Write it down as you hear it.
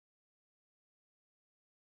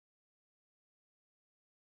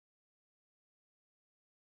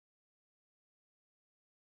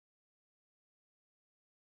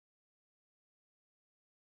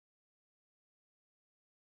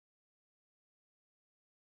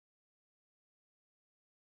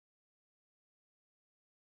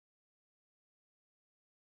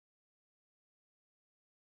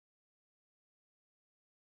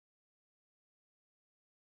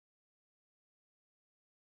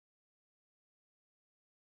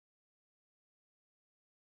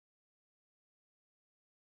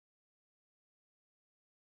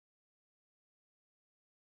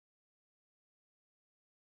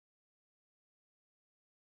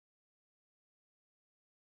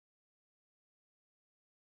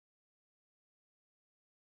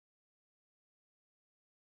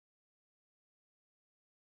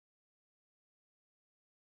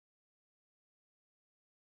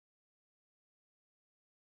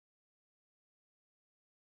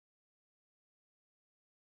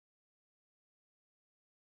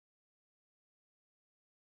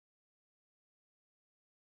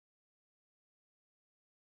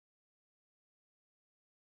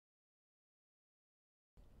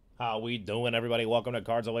How we doing, everybody? Welcome to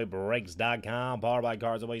CardsAwayBreaks.com, powered by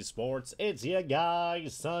Cards Away Sports. It's your guy,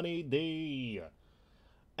 Sunny D.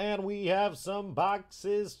 And we have some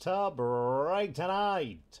boxes to break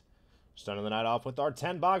tonight. Starting the night off with our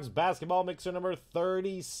 10-box basketball mixer number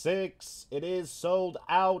 36. It is sold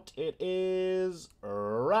out. It is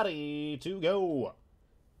ready to go.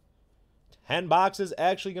 10 boxes,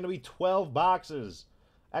 actually going to be 12 boxes.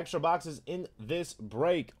 Extra boxes in this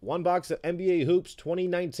break. One box of NBA Hoops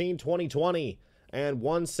 2019-2020 and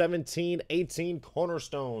 117-18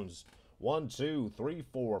 Cornerstones. 1, 2, 3,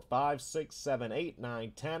 4, 5, 6, 7, 8,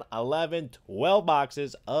 9, 10, 11, 12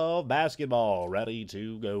 boxes of basketball ready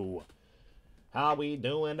to go. How we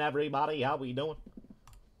doing, everybody? How we doing?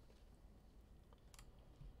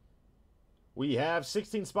 We have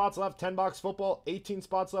 16 spots left, 10-box football, 18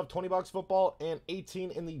 spots left, 20-box football, and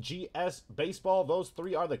 18 in the GS baseball. Those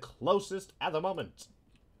three are the closest at the moment.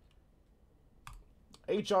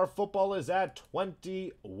 HR football is at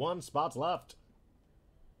 21 spots left.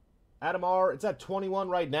 Adam R, it's at 21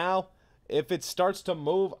 right now. If it starts to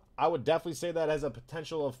move, I would definitely say that has a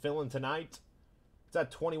potential of filling tonight. It's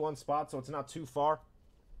at 21 spots, so it's not too far.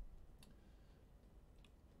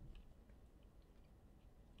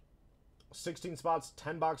 $16 spots,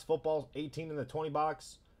 10-box football, 18 in the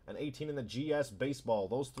 20-box, and 18 in the GS baseball.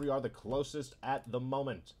 Those three are the closest at the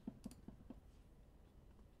moment.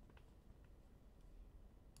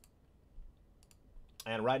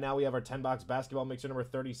 And right now we have our 10-box basketball mixer number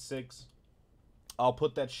 36. I'll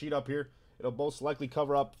put that sheet up here. It'll most likely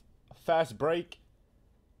cover up fast break,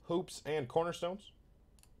 hoops, and cornerstones.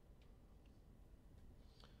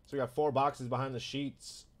 So we got 4 boxes behind the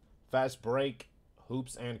sheets. Fast break,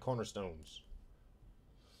 hoops, and cornerstones.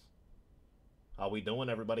 How we doing,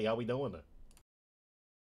 everybody? How we doing?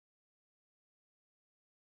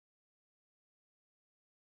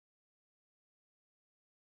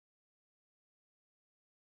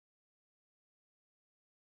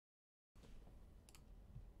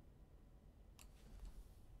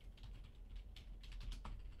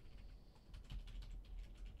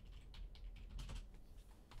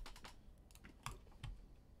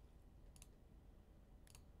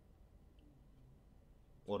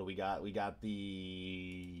 What do we got? We got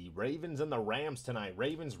the Ravens and the Rams tonight.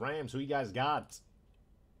 Ravens, Rams. Who you guys got?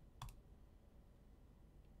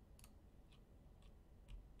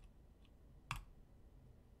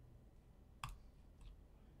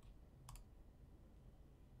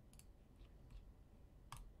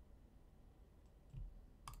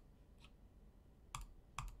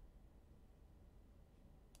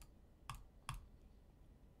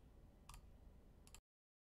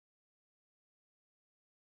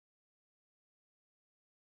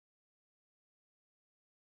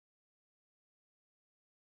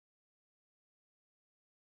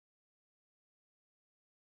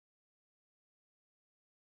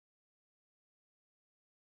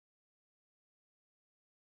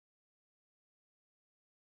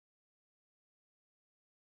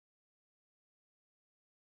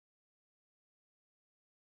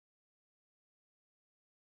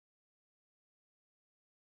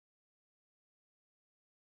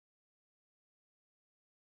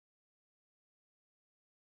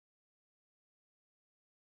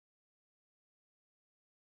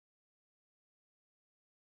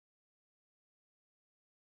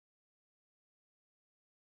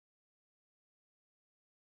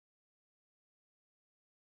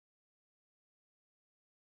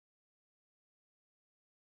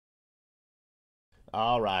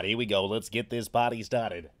 All right, here we go. Let's get this party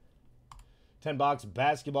started. 10-box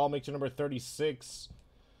basketball mixer number 36.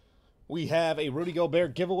 We have a Rudy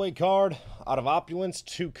Gobert giveaway card out of Opulence,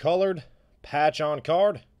 2-colored, patch on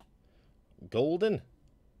card, golden.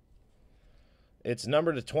 It's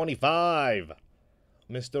numbered to 25.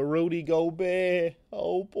 Mr. Rudy Gobert.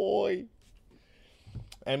 Oh, boy.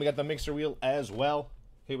 And we got the mixer wheel as well.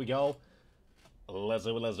 Here we go. Let's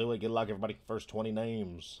do it. Let's do it. Good luck, everybody. First 20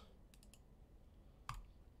 names.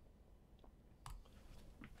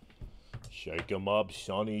 Shake 'em up,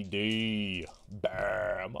 Sunny D.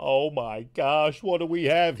 Bam. Oh, my gosh. What do we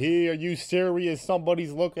have here? Are you serious?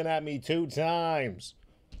 Somebody's looking at me 2 times.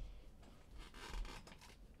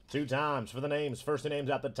 2 times for the names. First names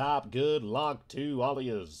at the top. Good luck to all of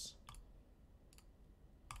yous.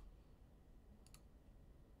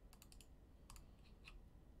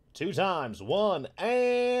 Two times. 1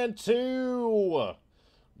 and 2.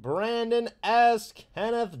 Brandon S.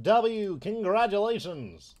 Kenneth W.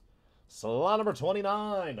 Congratulations. Slot number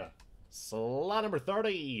 29. Slot number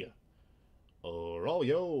 30. Are all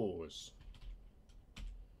yours.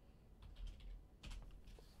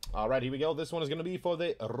 All right, here we go. This one is going to be for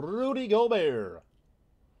the Rudy Gobert.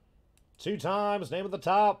 2 times. Name at the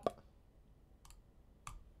top.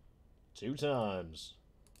 2 times.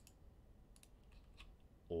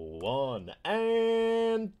 1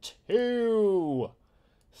 and 2.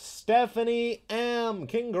 Stephanie M.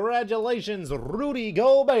 Congratulations, Rudy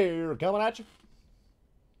Gobert coming at you.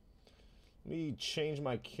 Let me change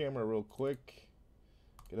my camera real quick.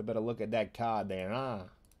 Get a better look at that card there, huh?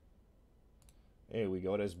 There we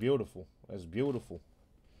go. That's beautiful. That's beautiful.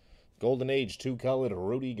 Golden Age 2-colored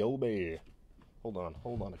Rudy Gobert. Hold on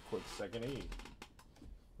a quick second. Hey.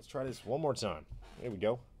 Let's try this one more time. There we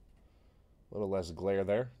go. A little less glare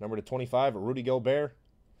there. Number to 25, Rudy Gobert.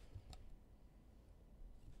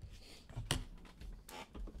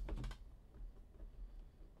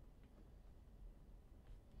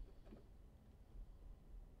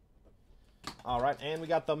 All right, and we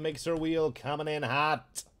got the mixer wheel coming in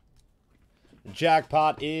hot.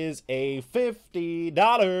 Jackpot is a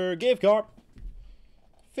 $50 gift card.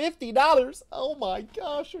 $50? Oh my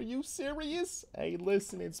gosh, are you serious? Hey,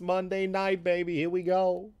 listen, it's Monday night, baby. Here we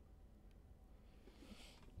go.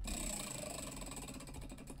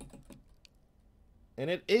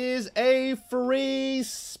 And it is a free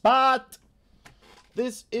spot.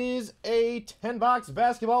 This is a 10-box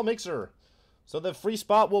basketball mixer. So the free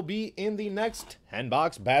spot will be in the next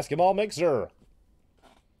 10-box basketball mixer.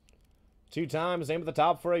 2 times, name at the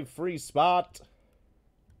top for a free spot.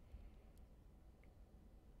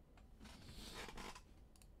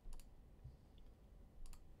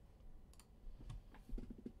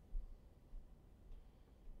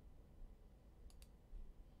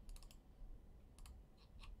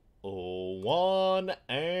 Oh, 1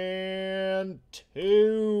 and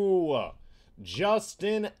 2.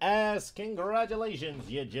 Justin S. Congratulations.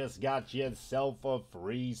 You just got yourself a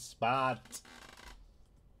free spot.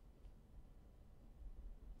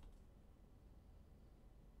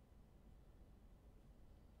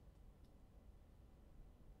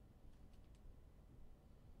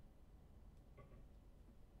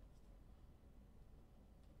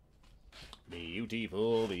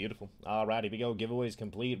 Beautiful, beautiful. All right, here we go. Giveaways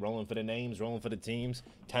complete. Rolling for the names, rolling for the teams.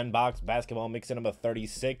 10-box basketball mixer number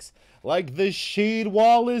 36. Like the Sheed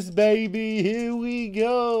Wallace, baby. Here we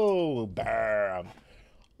go. Bam.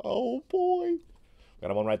 Oh, boy.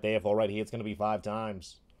 Got one right there. For right here, it's going to be 5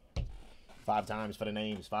 times. 5 times for the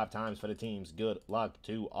names, 5 times for the teams. Good luck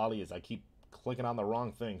to all of you. I keep clicking on the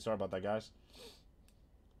wrong thing. Sorry about that, guys.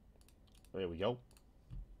 There we go.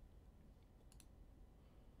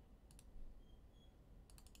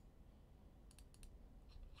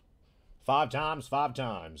 5 times, 5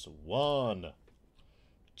 times. 1,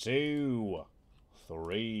 2,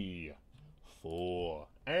 3, 4,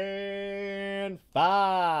 and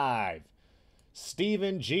 5.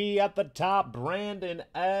 Stephen G at the top. Brandon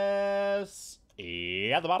S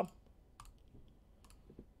at the bottom.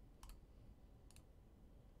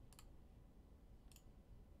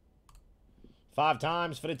 Five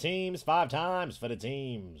times for the teams. 5 times for the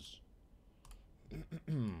teams.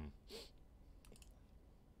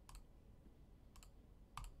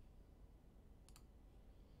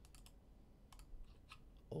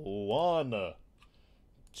 1,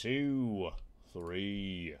 2,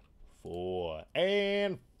 3, 4,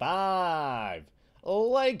 and 5.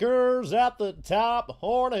 Lakers at the top.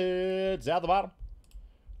 Hornets at the bottom.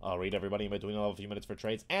 I'll read everybody in between. I'll have a few minutes for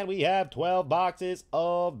trades. And we have 12 boxes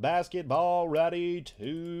of basketball ready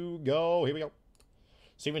to go. Here we go.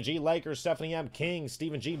 Stephen G. Lakers. Stephanie M. Kings.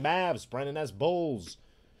 Stephen G. Mavs. Brendan S. Bulls.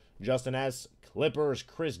 Justin S. Clippers.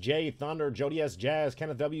 Chris J. Thunder. Jody S. Jazz.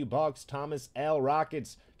 Kenneth W. Bucks. Thomas L.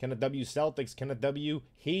 Rockets. Kenneth W. Celtics. Kenneth W.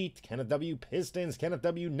 Heat. Kenneth W. Pistons. Kenneth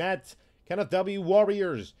W. Nets. Kenneth W.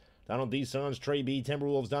 Warriors. Donald D. Suns. Trey B.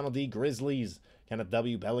 Timberwolves. Donald D. Grizzlies. Kenneth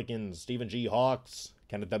W. Pelicans. Stephen G. Hawks.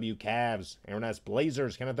 Kenneth W. Cavs. Aaron S.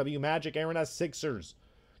 Blazers. Kenneth W. Magic. Aaron S. Sixers.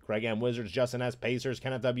 Craig M. Wizards. Justin S. Pacers.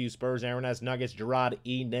 Kenneth W. Spurs. Aaron S. Nuggets. Gerard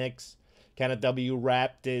E. Knicks. Kenneth W.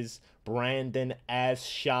 Raptors. Brandon S.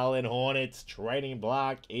 Charlotte Hornets. Trading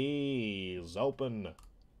block is open.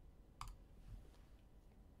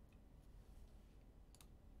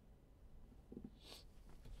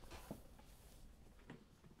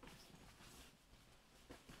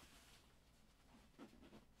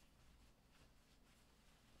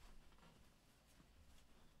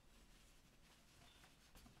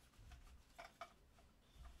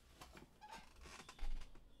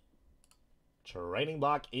 Trading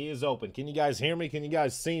block is open. Can you guys hear me? Can you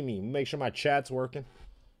guys see me? Make sure my chat's working.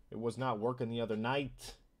 It was not working the other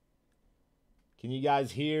night. Can you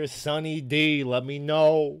guys hear Sunny D? Let me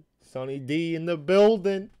know. Sunny D in the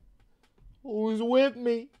building. Who's with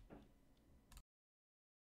me?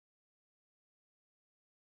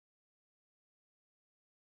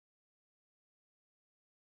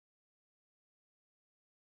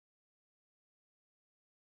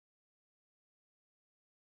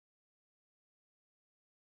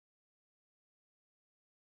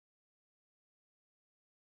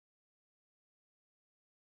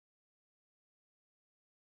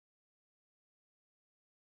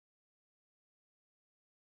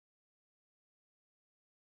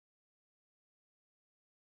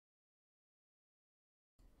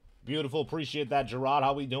 Beautiful. Appreciate that, Gerard.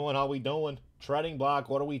 How we doing? How we doing? Treading block.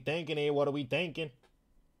 What are we thinking here? What are we thinking?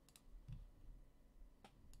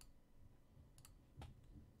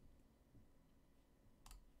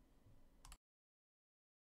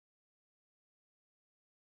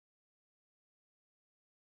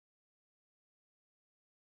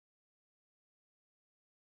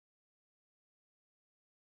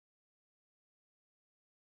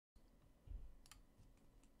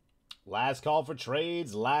 Last call for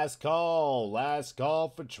trades. Last call. Last call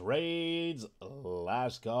for trades.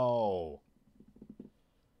 Last call.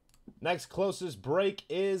 Next closest break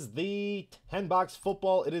is the 10-box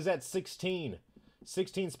football. It is at 16.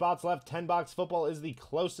 16 spots left. 10-box football is the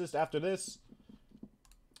closest after this.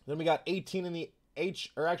 Then we got 18 in the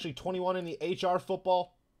actually 21 in the HR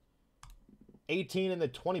football. 18 in the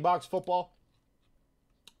 20-box football.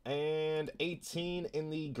 And 18 in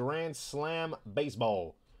the Grand Slam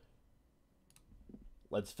baseball.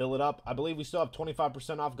 Let's fill it up. I believe we still have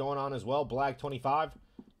 25% off going on as well. Black 25.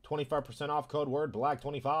 25% off, code word, Black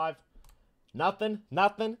 25. Nothing.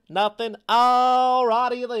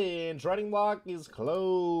 Alrighty then. Trading block is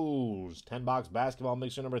closed. 10-box basketball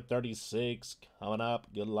mixer number 36 coming up.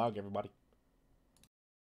 Good luck, everybody.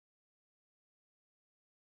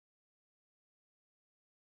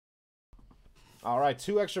 All right,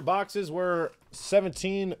 2 extra boxes were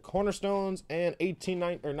 17 cornerstones and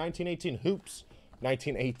 1918 hoops.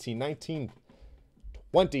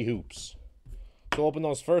 1920 hoops. So open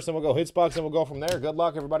those first, and we'll go hits box, and we'll go from there. Good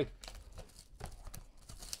luck, everybody.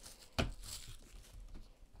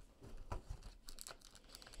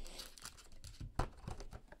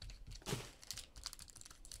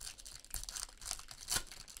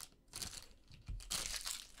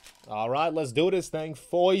 All right, let's do this thing.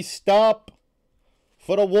 Foist up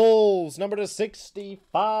for the Wolves. Number to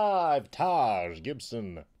 65, Taj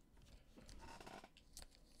Gibson.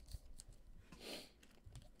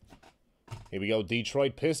 Here we go,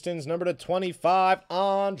 Detroit Pistons, number to 25,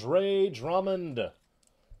 Andre Drummond. Here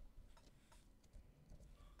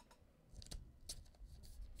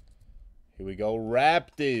we go,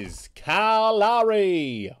 Raptors, Kyle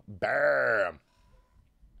Lowry. Bam.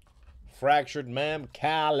 Fractured Mem,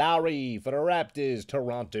 Kyle Lowry for the Raptors,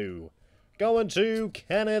 Toronto. Going to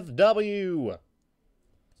Kenneth W.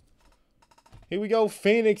 Here we go,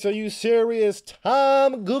 Phoenix. Are you serious?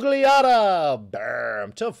 Tom Gugliotta.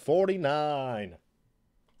 Bam. To 49.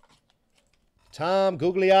 Tom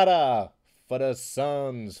Gugliotta for the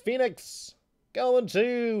Suns. Phoenix. Going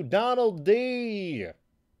to Donald D.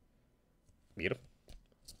 Beautiful.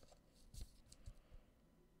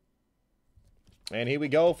 And here we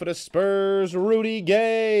go for the Spurs. Rudy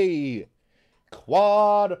Gay.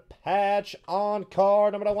 Quad patch on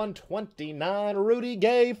card number 129, Rudy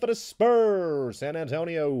Gay for the Spurs, San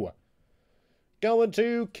Antonio. Going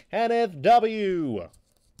to Kenneth W.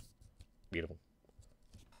 Beautiful.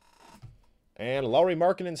 And Lauri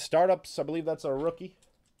Markkanen startups, I believe that's a rookie.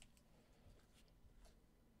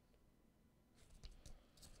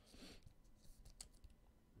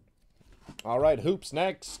 All right, hoops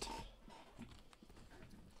next.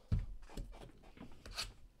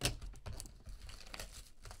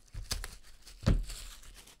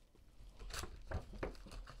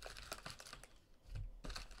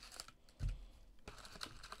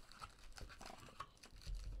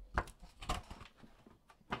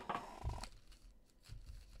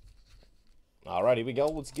 All right, here we go.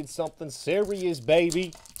 Let's get something serious,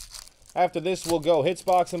 baby. After this, we'll go hits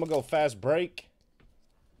box and we'll go fast break.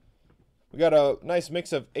 We got a nice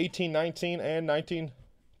mix of 18-19 and 19-20.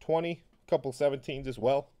 A couple 17s as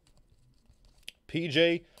well.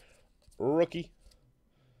 PJ, rookie.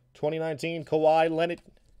 2019, Kawhi Leonard.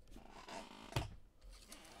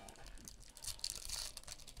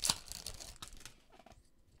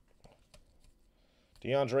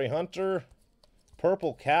 DeAndre Hunter.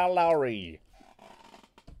 Purple, Kyle Lowry.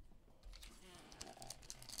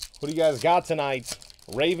 What do you guys got tonight?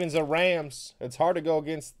 Ravens or Rams? It's hard to go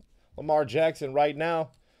against Lamar Jackson right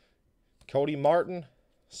now. Cody Martin.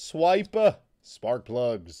 Swiper. Spark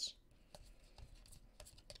plugs.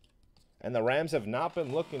 And the Rams have not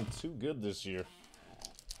been looking too good this year.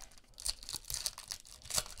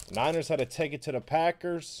 Niners had to take it to the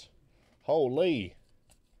Packers. Holy.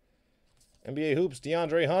 NBA Hoops,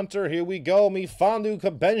 DeAndre Hunter. Here we go. Mfiondu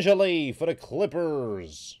Kabengele for the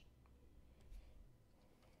Clippers.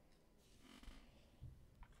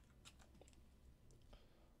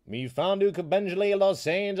 Mfiondu Kabengele, Los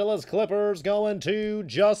Angeles Clippers, going to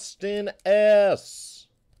Justin S.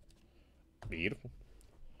 Beautiful.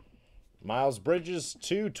 Miles Bridges,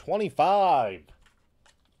 225.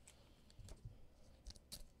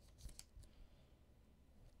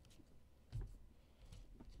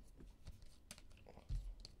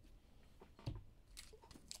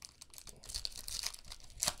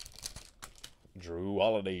 Drew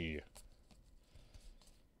Holiday.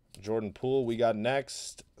 Jordan Poole, we got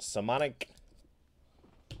next. Samanic.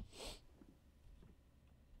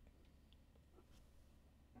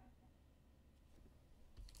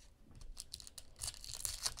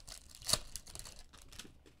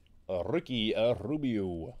 Ricky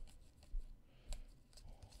Rubio.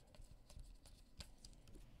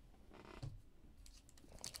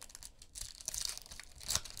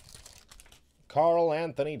 Karl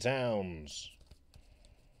Anthony Towns.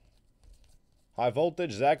 High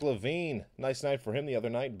voltage, Zach LaVine. Nice night for him the other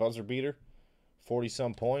night. Buzzer beater.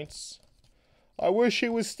 40-some points. I wish he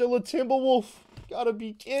was still a Timberwolf. Gotta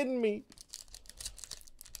be kidding me.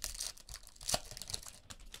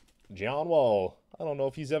 John Wall. I don't know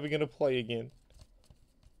if he's ever going to play again.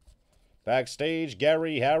 Backstage,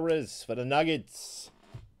 Gary Harris for the Nuggets.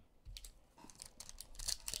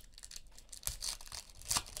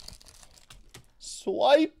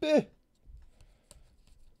 Swipe.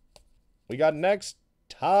 We got next,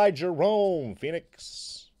 Ty Jerome,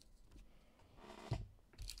 Phoenix.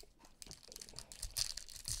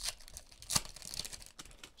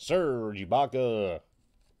 Serge Ibaka.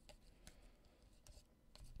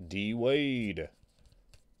 D. Wade.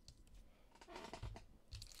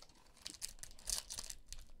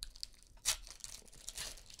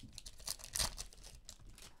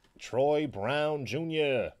 Troy Brown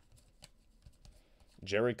Jr.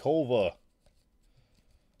 Jerry Kova.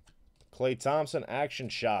 Klay Thompson, action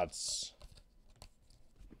shots.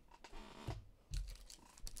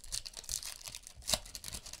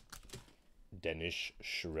 Dennis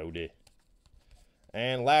Schroeder.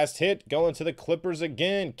 And last hit, going to the Clippers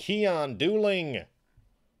again. Keon Dooling.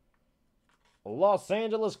 Los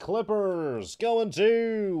Angeles Clippers, going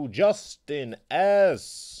to Justin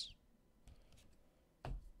S.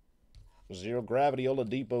 Zero Gravity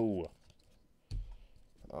Oladipo.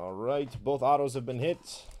 All right, both autos have been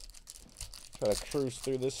hit. Try to cruise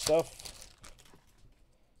through this stuff.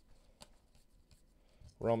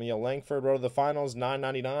 Romeo Langford, road to the finals,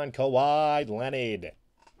 $9.99. Kawhi Leonard.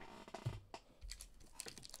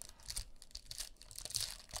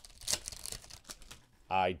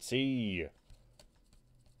 IT.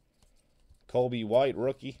 Colby White,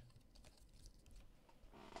 rookie.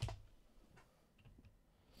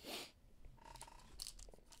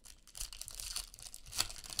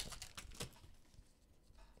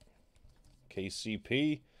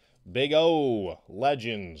 KCP. Big O.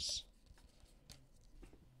 Legends.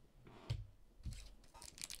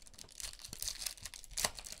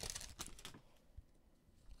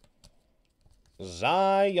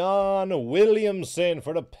 Zion Williamson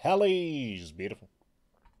for the Pellies. Beautiful.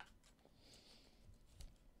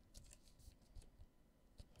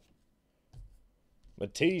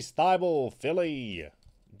 Matisse Thybulle, Philly.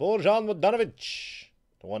 Bojan Bogdanovic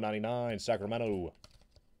to 199, Sacramento.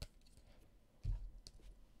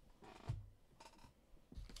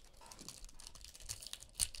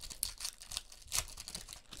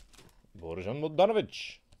 Bojan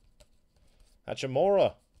Bogdanovic.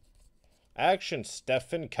 Hachimura. Action,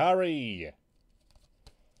 Stephen Curry.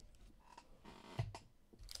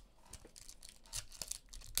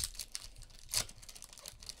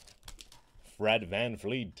 Fred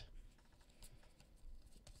VanVleet.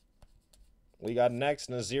 We got next,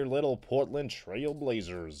 Nasir Little, Portland Trail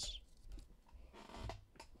Blazers.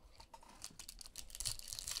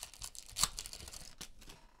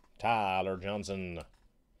 Tyler Johnson.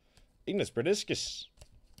 Ignas Berdiscus.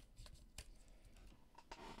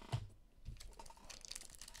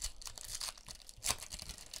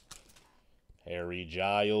 Harry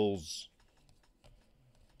Giles.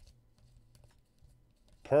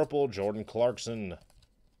 Purple, Jordan Clarkson.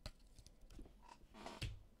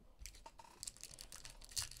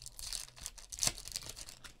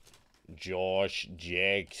 Josh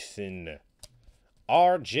Jackson.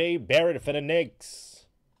 R.J. Barrett for the Knicks.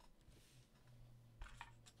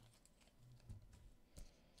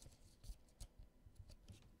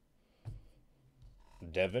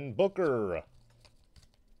 Devin Booker.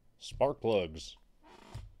 Spark plugs.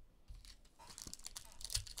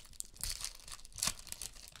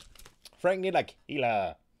 Frank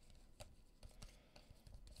Ntilikina.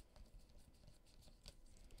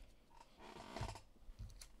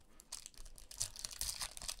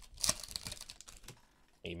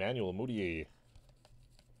 Emmanuel Mudiay.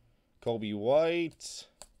 Kobe White.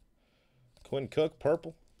 Quinn Cook,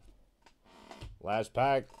 purple. Last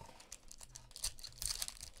pack.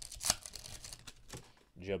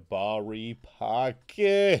 Jabari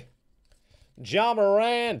Parker. Ja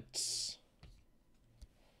Morant.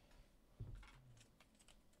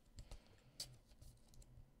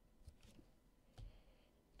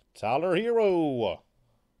 Tyler Hero.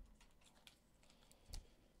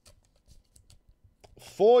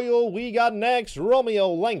 Foil, we got next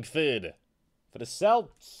Romeo Langford for the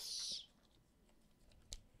Celts.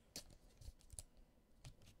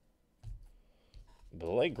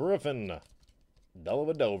 Blake Griffin,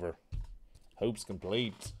 Dellavedova. Hopes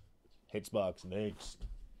complete. Hits box next.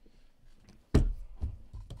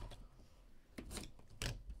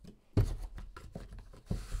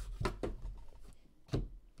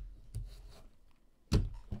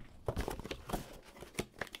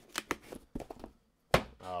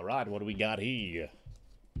 All right, what do we got here?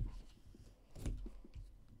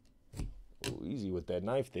 Ooh, easy with that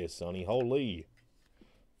knife there, Sonny. Holy.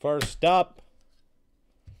 First up,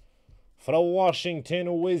 for the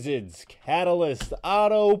Washington Wizards, Catalyst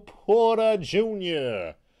Otto Porter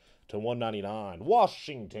Jr. to 199.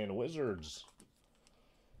 Washington Wizards.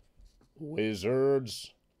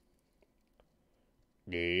 Wizards.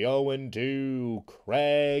 Going to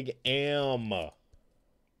Craig M.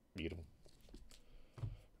 Beautiful.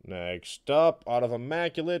 Next up, out of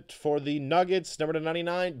Immaculate for the Nuggets, number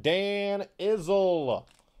 99, Dan Issel.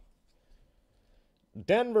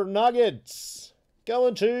 Denver Nuggets,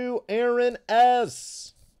 going to Aaron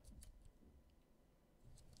S.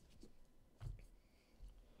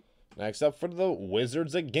 Next up for the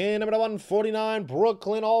Wizards again, number 149,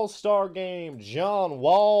 Brooklyn All-Star Game, John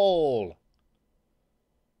Wall.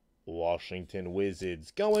 Washington Wizards,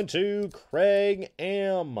 going to Craig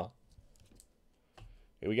M.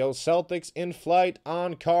 Here we go. Celtics in flight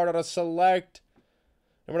on card out of select.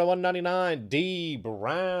 Number 199, D.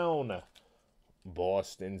 Brown.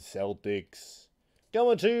 Boston Celtics.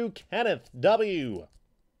 Going to Kenneth W.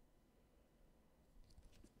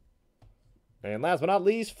 And last but not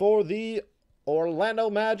least, for the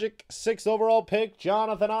Orlando Magic, 6th overall pick,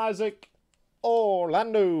 Jonathan Isaac.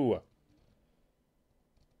 Orlando.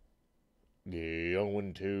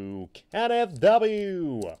 Going to Kenneth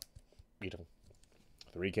W. Beautiful.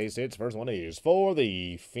 3 case hits. First one is for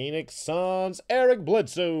the Phoenix Suns, Eric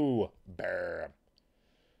Bledsoe. Bam.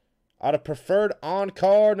 Out of preferred on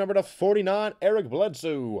card, number 49, Eric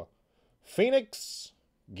Bledsoe. Phoenix,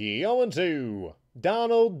 going to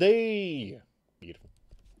Donald D. Beautiful.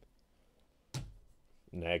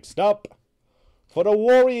 Next up, for the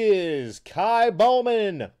Warriors, Kai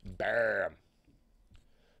Bowman. Bam.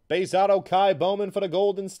 Base auto Kai Bowman for the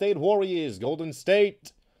Golden State Warriors. Golden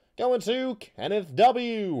State, going to Kenneth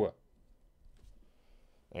W.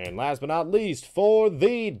 And last but not least, for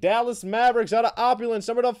the Dallas Mavericks out of Opulence,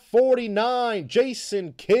 number 49,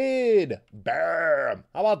 Jason Kidd. Bam!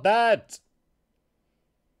 How about that?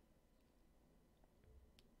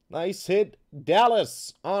 Nice hit.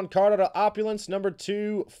 Dallas on card out of Opulence, number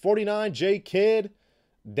 249, J. Kidd.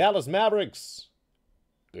 Dallas Mavericks.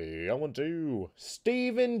 Going to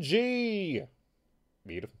Stephen G.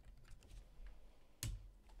 Beautiful.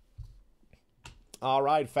 All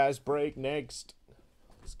right, fast break next.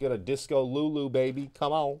 Let's get a Disco Lulu, baby.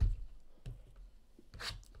 Come on.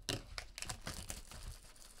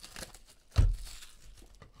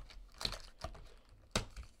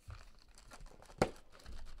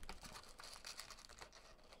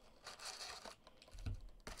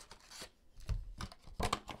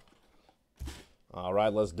 All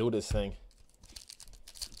right, let's do this thing.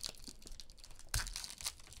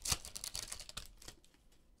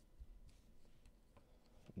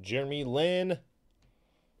 Jeremy Lin,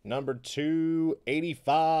 number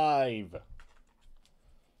 285.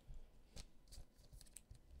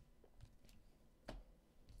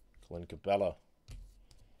 Clint Capella.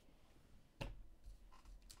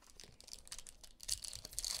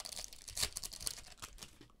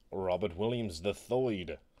 Robert Williams the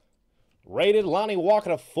third. Rated Lonnie Walker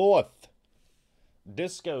the 4th.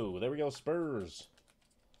 Disco. There we go, Spurs.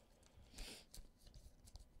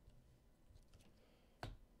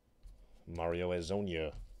 Mario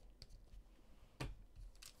Azonia.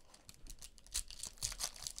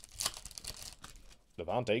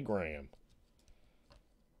 Devontae Graham.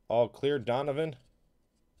 All clear Donovan.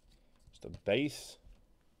 Just a base.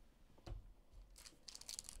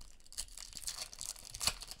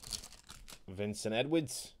 Vincent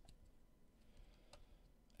Edwards.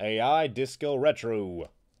 AI Disco Retro.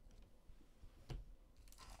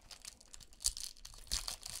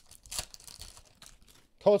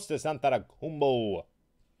 Costas Antetokounmpo.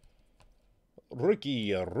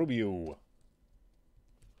 Ricky Rubio.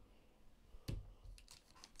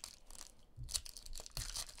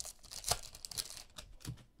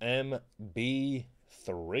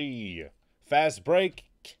 MB3. Fast break.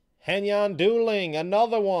 Kenyon Dooling.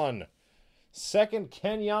 Another one. Second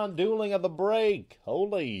Kenyon Dooling of the break.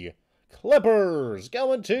 Holy. Clippers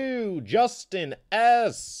going to Justin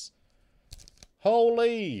S.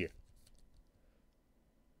 Holy.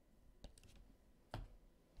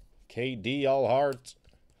 KD all heart.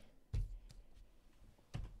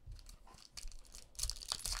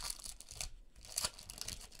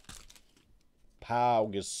 Pau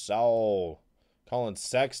Gasol. Colin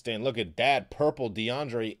Sexton. Look at that. Purple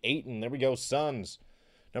DeAndre Ayton. There we go, Suns.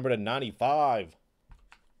 Number to 95.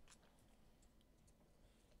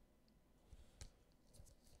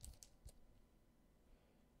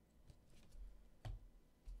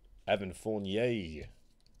 Evan Fournier.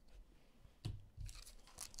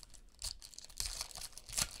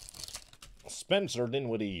 Spencer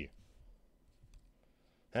Dinwiddie.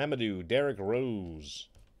 Hamidou. Derrick Rose.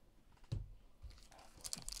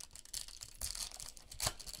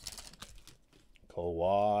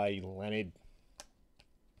 Kawhi Leonard.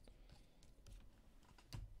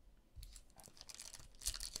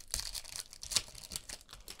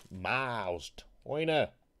 Miles Turner.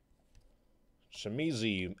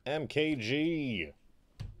 Shamizi MKG.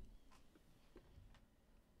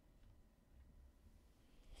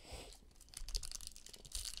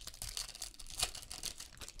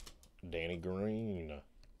 Danny Green.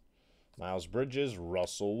 Miles Bridges.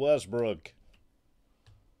 Russell Westbrook.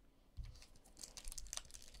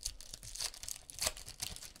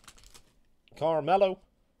 Carmelo.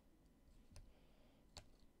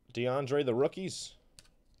 DeAndre the rookies.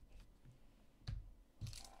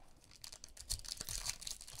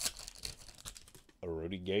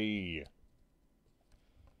 Rudy Gay.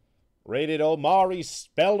 Rated Omari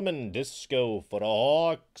Spellman Disco for the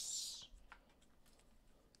Hawks.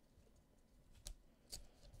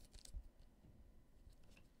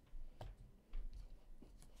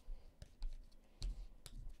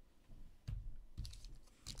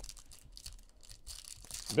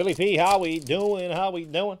 Billy P, how we doing? How we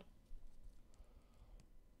doing?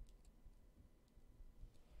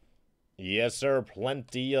 Yes, sir.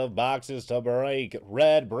 Plenty of boxes to break.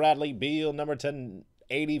 Red Bradley Beal, number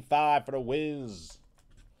 1085 for the Wiz.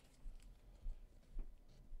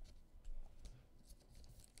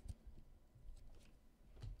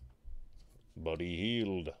 Buddy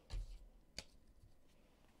Hield.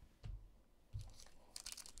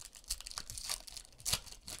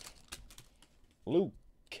 Luke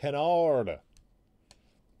Kennard.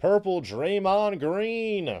 Purple Draymond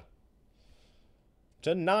Green.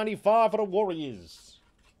 To 95 for the Warriors.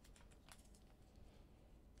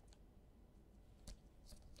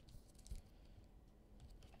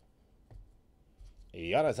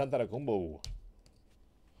 Giannis Antetokounmpo.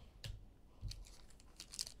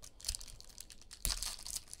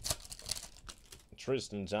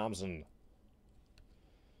 Tristan Thompson.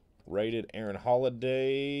 Rated Aaron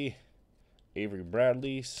Holiday. Avery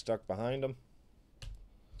Bradley stuck behind him.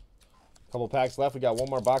 Couple packs left. We got one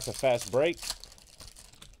more box of fast break.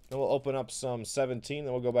 Then we'll open up some 17.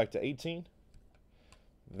 Then we'll go back to 18.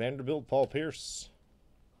 Vanderbilt, Paul Pierce.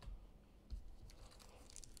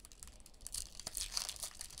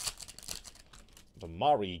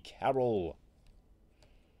 Damari Carroll.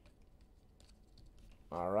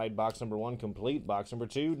 All right, box number 1 complete. Box number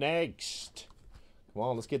 2 next. Come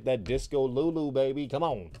on, let's get that Disco Lulu, baby. Come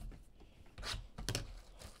on.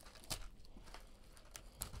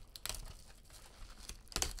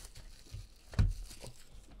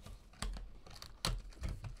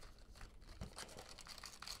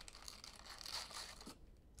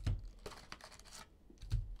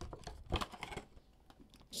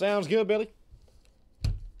 Sounds good, Billy.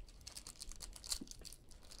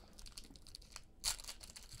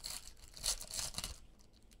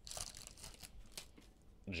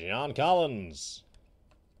 John Collins.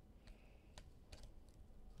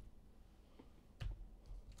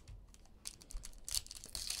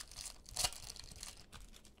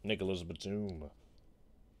 Nicholas Batum.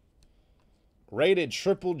 Rated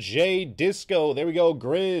Triple J Disco. There we go,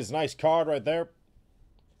 Grizz. Nice card right there.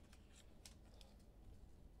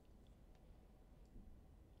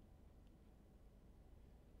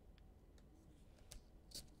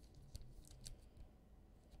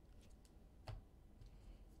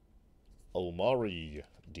 Omari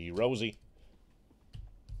DeRozan.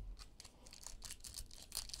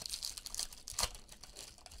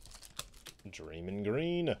 Draymond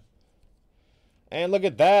Green. And look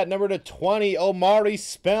at that. Number to 20, Omari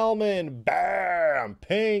Spellman. Bam!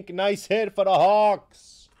 Pink. Nice hit for the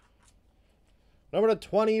Hawks. Number to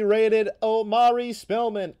 20, rated Omari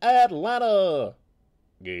Spellman. Atlanta.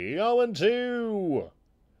 Going to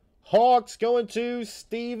Hawks. Going to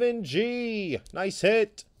Stephen G. Nice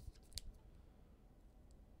hit.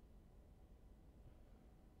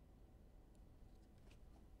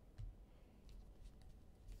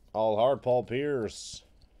 All hard, Paul Pierce.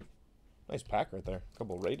 Nice pack right there.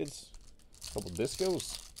 Couple rateds. Couple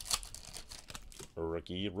discos.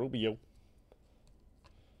 Ricky Rubio.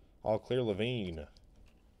 All clear Levine.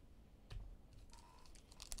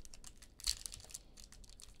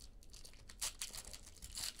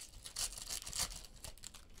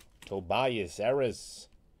 Tobias Harris.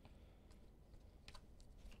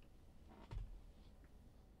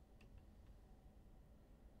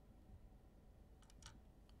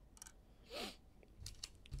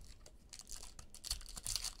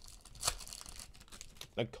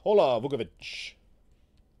 Nikola Vukovic.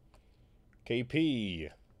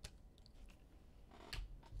 KP.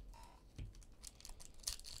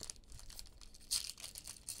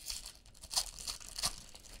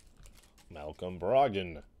 Malcolm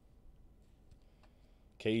Brogdon.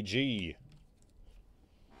 KG.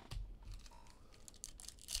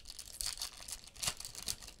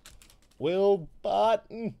 Will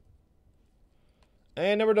Barton.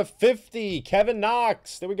 And number to 50, Kevin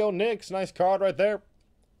Knox. There we go, Knicks. Nice card right there.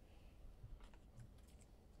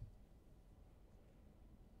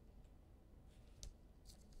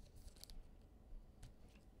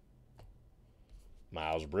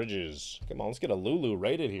 Miles Bridges. Come on, let's get a Lulu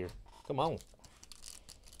rated here. Come on.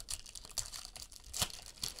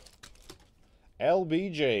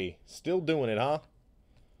 LBJ. Still doing it, huh?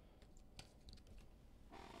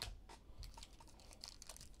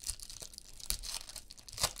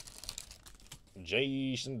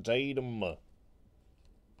 Jason Tatum.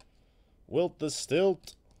 Wilt the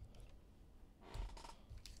Stilt.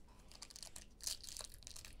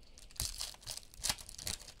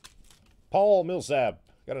 Paul Millsap.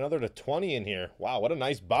 Got another to 20 in here. Wow, what a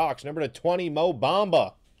nice box. Number to 20, Mo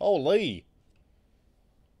Bamba. Holy.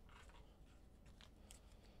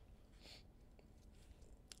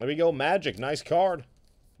 There we go, Magic. Nice card.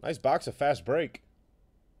 Nice box of fast break.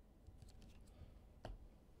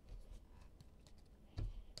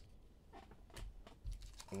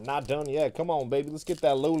 Not done yet. Come on, baby. Let's get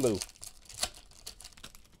that Lulu.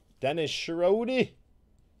 Dennis Schroeder.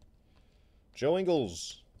 Joe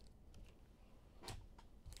Ingles.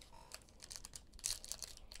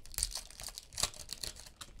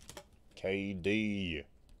 KD.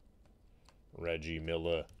 Reggie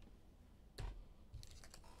Miller.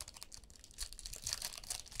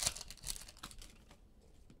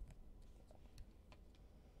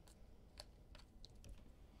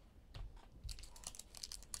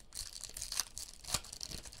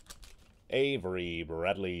 Avery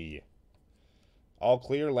Bradley. All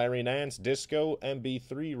clear, Larry Nance, Disco,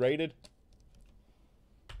 MB3 rated.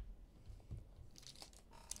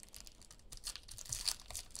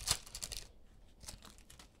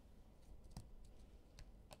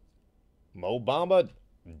 Mo Bamba,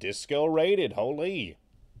 Disco rated, holy.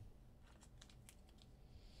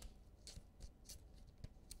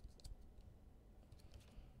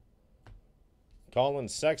 Colin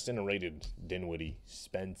Sexton rated, Dinwiddie,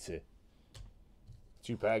 Spencer.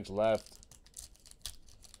 2 packs left.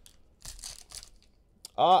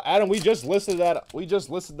 Adam, we just listed that. We just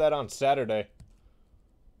listed that on Saturday.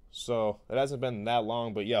 So it hasn't been that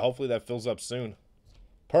long, but yeah, hopefully that fills up soon.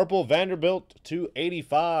 Purple Vanderbilt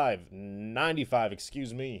 285, 95,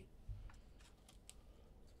 excuse me.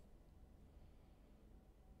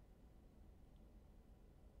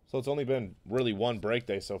 So it's only been really one break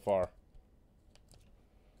day so far.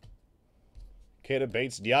 Keita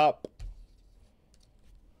Bates Diop.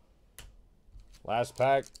 Last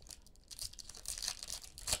pack.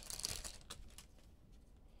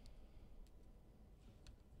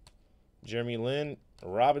 Jeremy Lin,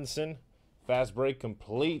 Robinson. Fast break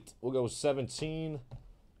complete. We'll go 17.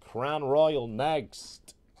 Crown Royal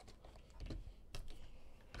next.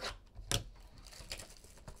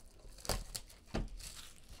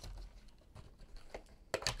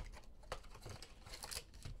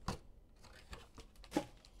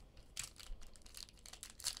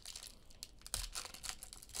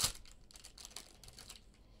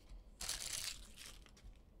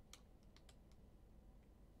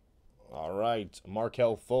 All right,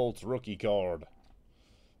 Markelle Fultz rookie card.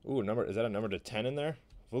 Ooh, number, is that a number to 10 in there?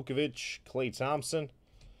 Vukovic, Klay Thompson,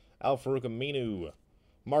 Al-Farouq Aminu,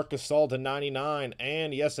 Marcus Gasol to 99,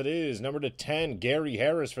 and yes it is, number to 10, Gary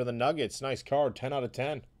Harris for the Nuggets. Nice card, 10 out of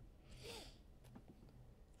 10.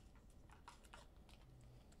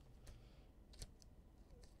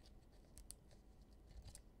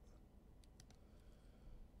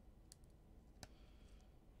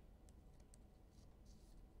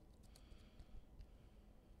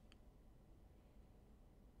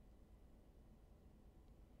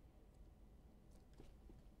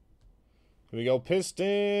 Here we go,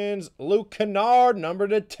 Pistons. Luke Kennard, number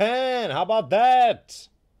to 10. How about that?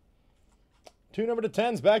 2 number to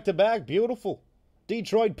 10s back-to-back. Beautiful.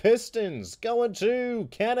 Detroit Pistons going to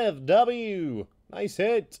Kenneth W. Nice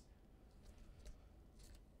hit.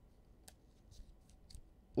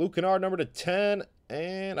 Luke Kennard, number to 10.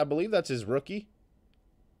 And I believe that's his rookie.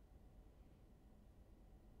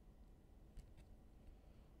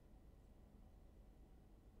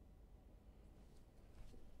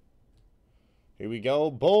 Here we go,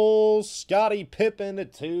 Bulls. Scottie Pippen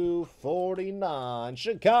at 249.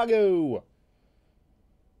 Chicago.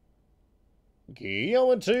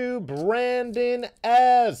 Going to Brandon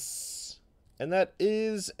S. And that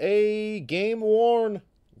is a game-worn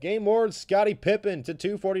Scottie Pippen to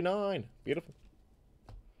 249. Beautiful.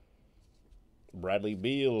 Bradley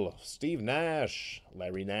Beal, Steve Nash,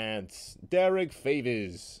 Larry Nance, Derek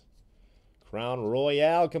Favors. Crown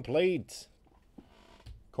Royale complete.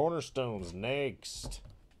 Cornerstones next.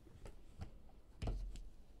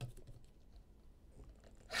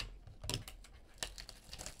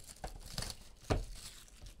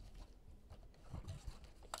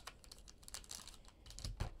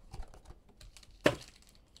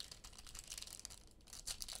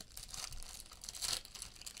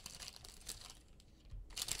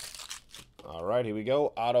 All right, here we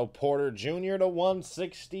go. Otto Porter Jr. to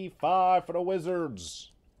 165 for the Wizards.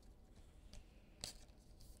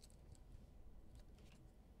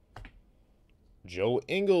 Joe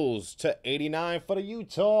Ingles to 89 for the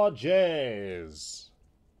Utah Jazz.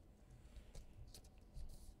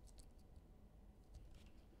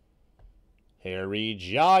 Harry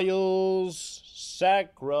Giles,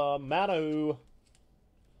 Sacramento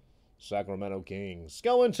Kings.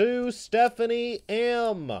 Going to Stephanie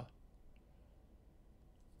M.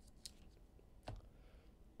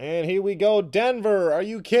 And here we go, Denver. Are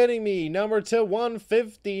you kidding me? Number to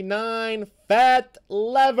 159, Fat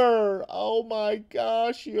Lever. Oh my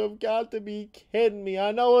gosh, you have got to be kidding me.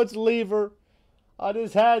 I know it's Lever. I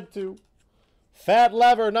just had to. Fat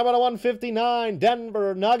Lever, number to 159,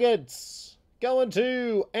 Denver Nuggets. Going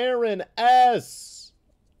to Aaron S.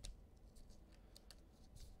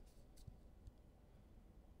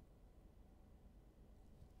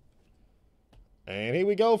 And here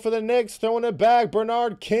we go for the Knicks, throwing it back,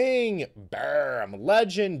 Bernard King. Bam!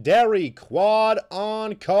 Legendary quad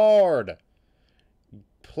on card.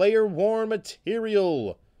 Player worn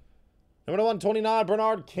material. Number 129,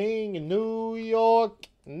 Bernard King, New York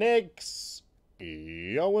Knicks.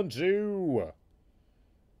 Going to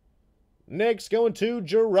Knicks, going to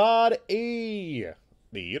Gerard E.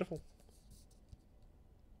 Beautiful.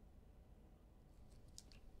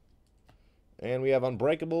 And we have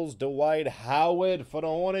Unbreakables, Dwight Howard for the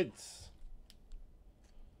Hornets.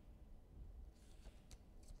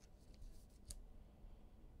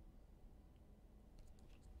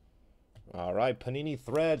 All right, Panini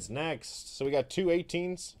Threads next. So we got 2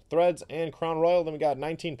 18s, Threads, and Crown Royal. Then we got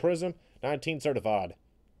 19 Prism, 19 Certified.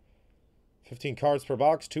 15 cards per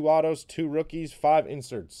box, 2 autos, 2 rookies, 5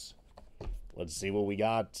 inserts. Let's see what we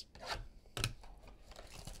got.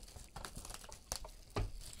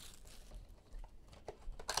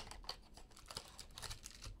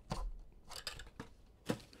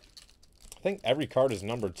 I think every card is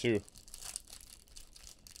numbered too.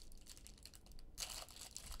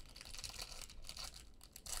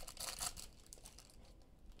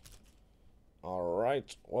 All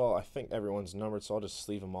right. Well, I think everyone's numbered, so I'll just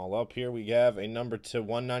leave them all up here. We have a number to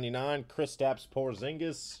 199, Kristaps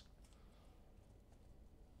Porzingis.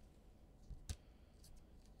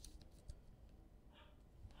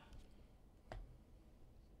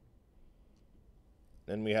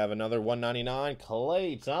 Then we have another 199,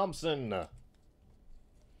 Klay Thompson.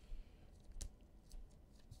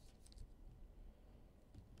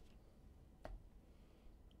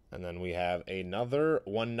 And then we have another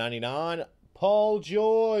 199, Paul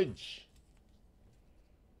George.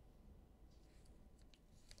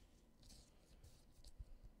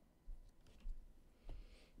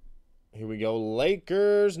 Here we go,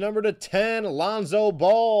 Lakers, number to 10, Lonzo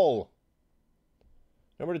Ball.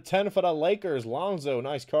 Number to 10 for the Lakers, Lonzo.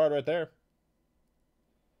 Nice card right there.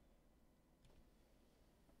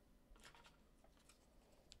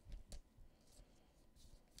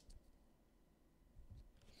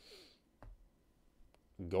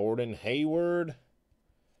 Gordon Hayward,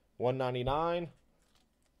 199.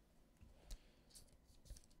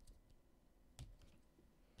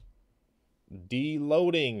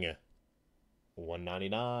 Deloading,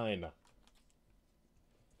 199.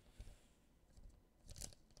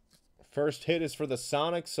 First hit is for the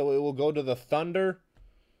Sonics, so it will go to the Thunder.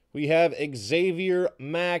 We have Xavier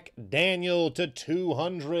McDaniel to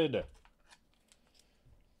 200.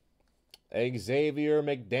 Xavier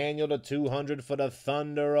McDaniel to 200 for the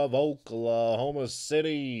Thunder of Oklahoma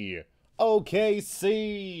City.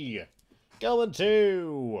 OKC. Going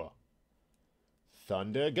to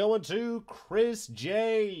Thunder. Going to Chris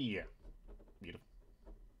J. Beautiful.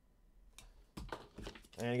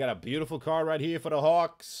 And you got a beautiful card right here for the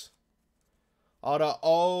Hawks. Oh, the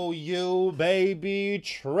OU, baby.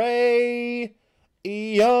 Trae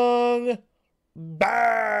Young.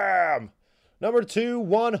 Bam! Number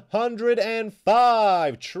 2/105.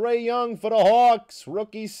 Trae Young for the Hawks.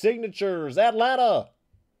 Rookie signatures. Atlanta.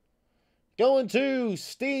 Going to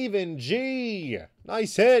Stephen G.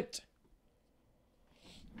 Nice hit.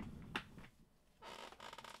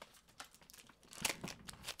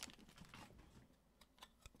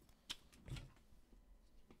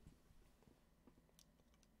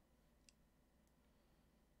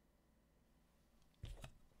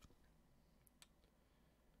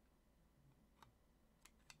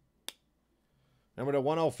 Number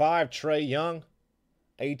 105, Trae Young.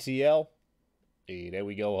 ATL. Hey, there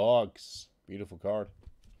we go, Hawks. Beautiful card.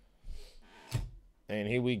 And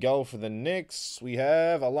here we go for the Knicks. We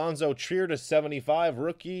have Alonzo Trier to 75,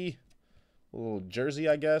 rookie. Little jersey,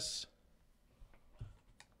 I guess.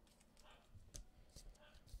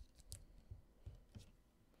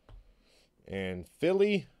 And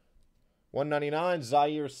Philly, 199,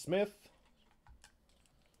 Zaire Smith.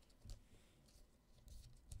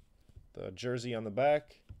 The jersey on the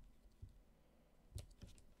back.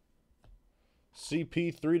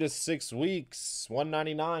 CP 3 to 6 weeks.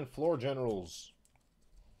 199 Floor Generals.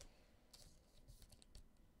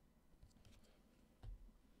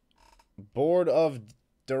 Board of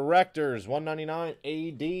Directors. 199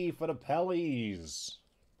 AD for the Pellies.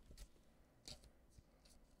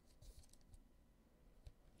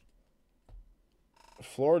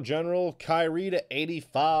 Floor General Kyrie to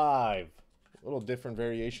 85. A little different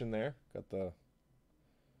variation there. Got the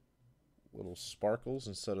little sparkles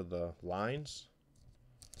instead of the lines.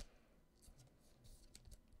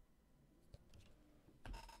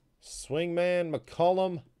 Swingman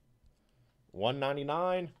McCollum,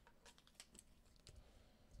 199.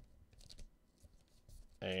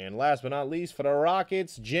 And last but not least for the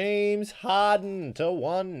Rockets, James Harden to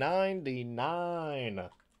 199.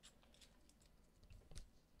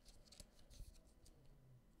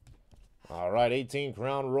 All right, 18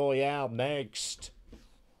 Crown Royale next.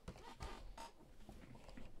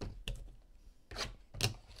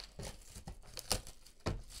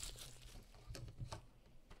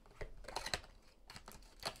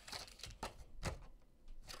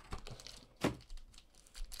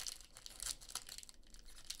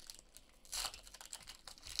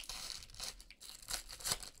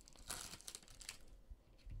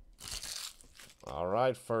 All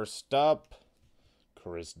right, first up,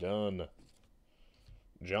 Chris Dunn.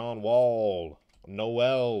 John Wall,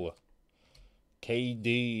 Noel,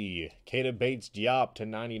 KD, Keita Bates-Diop to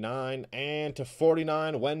 99, and to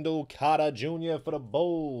 49, Wendell Carter Jr. for the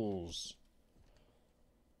Bulls.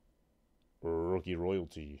 Rookie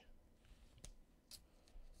royalty.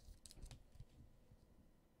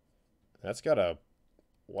 That's got a,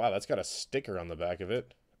 wow, that's got a sticker on the back of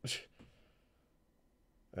it.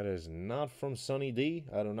 That is not from Sonny D.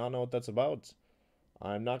 I do not know what that's about.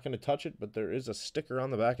 I'm not going to touch it, but there is a sticker on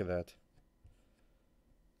the back of that.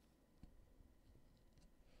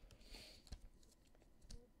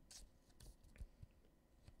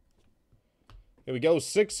 Here we go.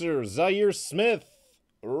 Sixers, Zaire Smith.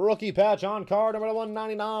 Rookie patch on card, number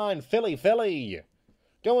 199. Philly.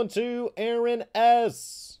 Going to Aaron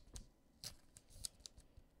S.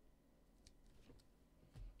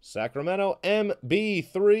 Sacramento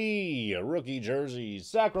MB3, rookie jerseys.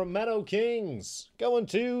 Sacramento Kings, going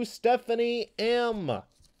to Stephanie M.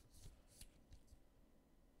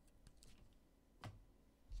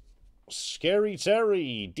 Scary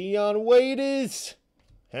Terry, Dion Waiters,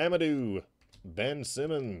 Hamidou, Ben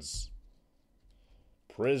Simmons.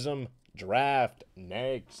 Prism Draft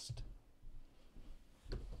next.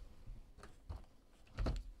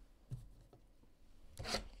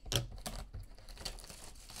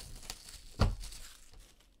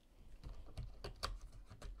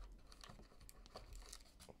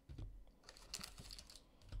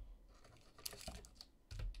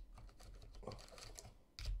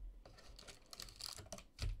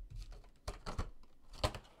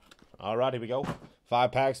 All right, here we go.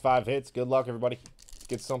 5 packs, 5 hits. Good luck, everybody. Let's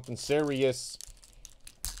get something serious.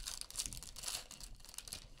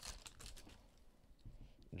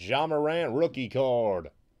 Ja Morant rookie card.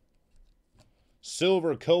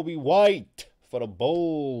 Silver Kobe White for the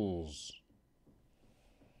Bulls.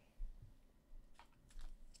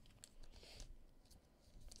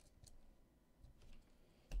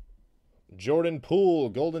 Jordan Poole,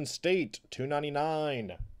 Golden State,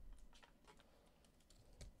 $2.99.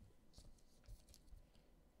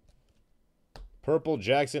 Purple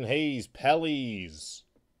Jackson Hayes, Pellies.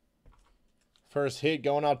 First hit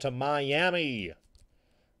going out to Miami.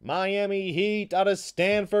 Miami Heat out of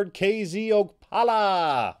Stanford, KZ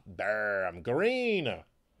Okpala. Bam, green.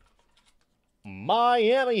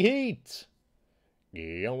 Miami Heat.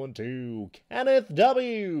 Going to Kenneth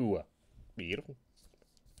W. Beautiful.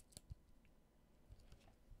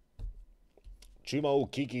 Chuma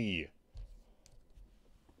Okeke.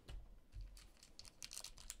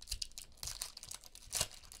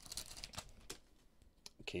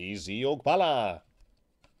 KZ Okpala.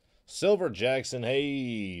 Silver Jackson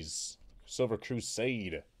Hayes. Silver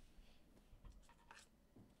Crusade.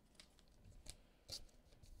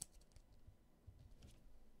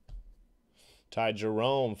 Ty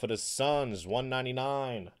Jerome for the Suns,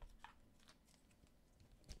 $1.99.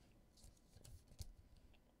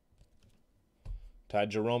 Ty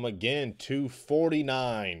Jerome again,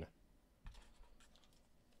 $2.49.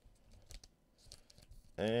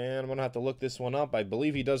 And I'm going to have to look this one up. I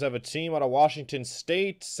believe he does have a team out of Washington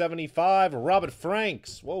State. 75, Robert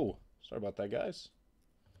Franks. Whoa, sorry about that, guys.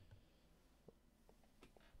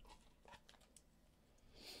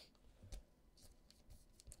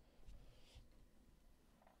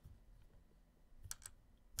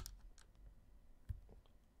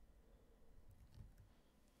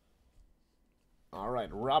 All right,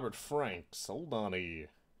 Robert Franks. Hold on here.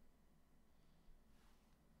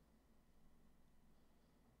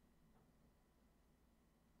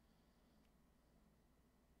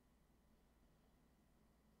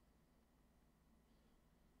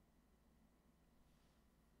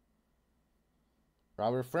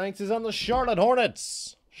 Robert Franks is on the Charlotte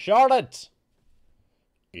Hornets. Charlotte.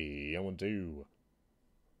 Yeah, 1-2.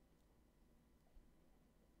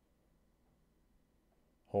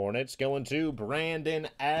 Hornets going to Brandon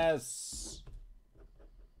S.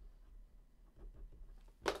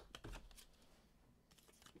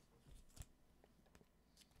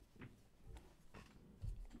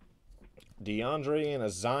 DeAndre and a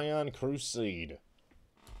Zion Crusade.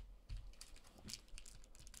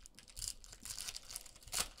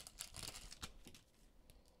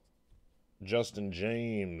 Justin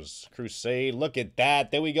James, Crusade. Look at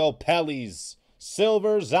that. There we go. Pellies.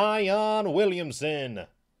 Silver Zion Williamson.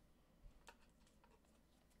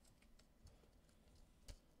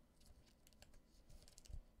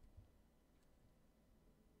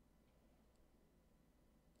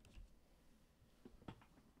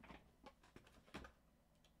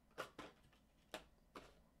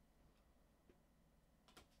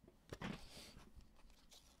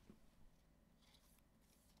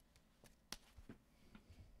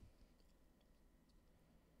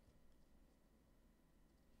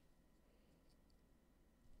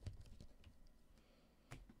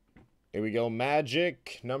 Here we go,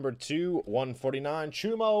 Magic, number 2, 149,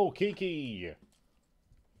 Chuma Okeke.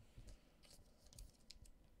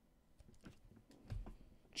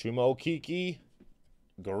 Chuma Okeke,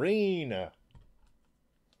 green. Here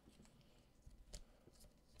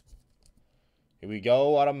we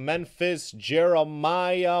go, out of Memphis,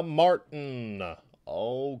 Jeremiah Martin.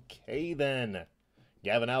 Okay, then.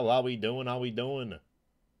 Gavin L, how we doing? How we doing?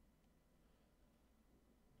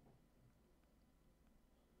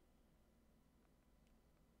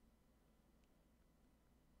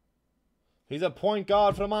 He's a point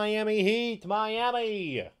guard for Miami Heat.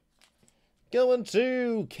 Miami. Going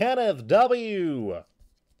to Kenneth W.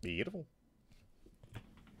 Beautiful.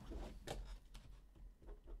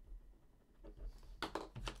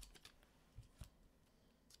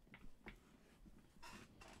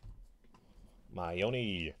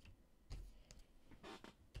 Miami.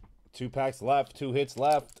 2 packs left. 2 hits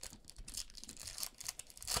left.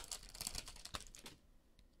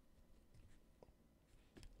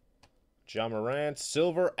 John Morant,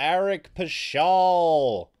 silver, Eric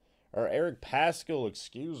Paschall. Or Eric Pascal,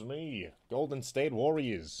 excuse me. Golden State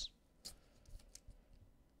Warriors.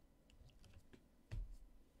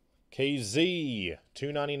 KZ,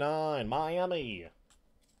 $2.99, Miami.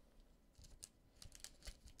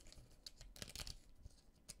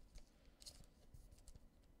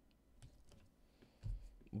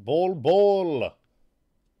 Bol.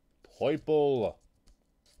 Purple.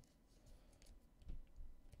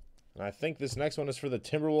 And I think this next one is for the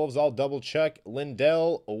Timberwolves. I'll double check.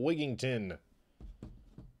 Lindell Wigington.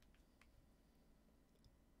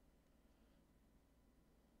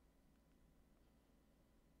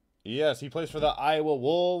 Yes, he plays for the Iowa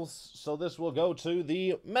Wolves. So this will go to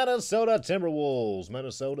the Minnesota Timberwolves.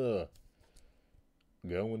 Minnesota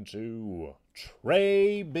going to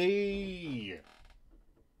Trey B.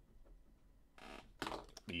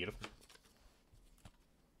 Beautiful.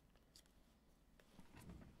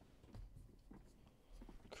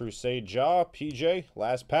 Crusade Jaw, PJ,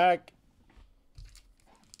 last pack.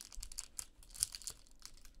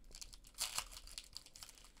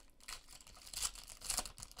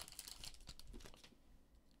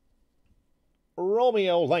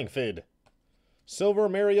 Romeo Langford. Silver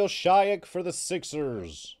Mario Shayak for the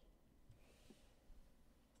Sixers.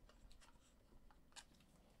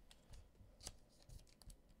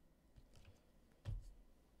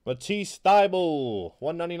 Matisse Thybulle,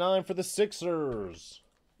 $1.99 for the Sixers.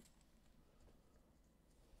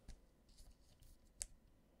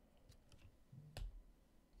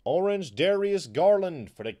 Orange Darius Garland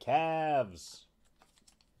for the Cavs.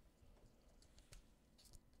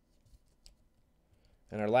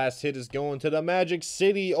 And our last hit is going to the Magic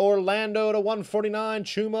City, Orlando to 149,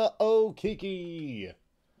 Chuma Okeke.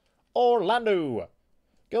 Orlando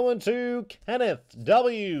going to Kenneth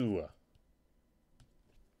W.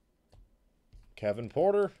 Kevin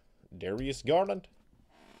Porter, Darius Garland.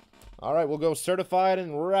 All right, we'll go certified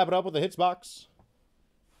and wrap it up with the hits box.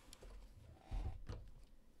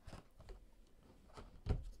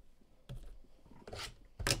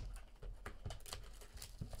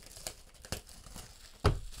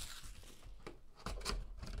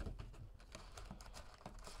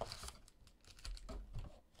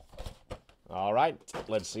 All right,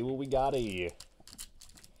 let's see what we got here.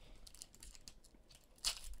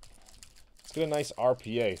 Let's get a nice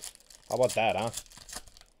RPA. How about that, huh?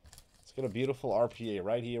 Let's get a beautiful RPA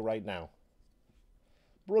right here, right now.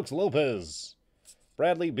 Brooks Lopez.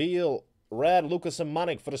 Bradley Beal. Rad Lucas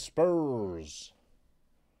Amonic for the Spurs.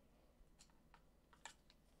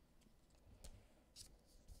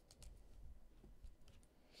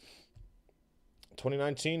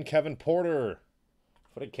 '19 Kevin Porter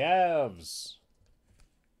for the Cavs.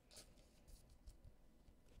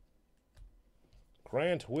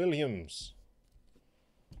 Grant Williams.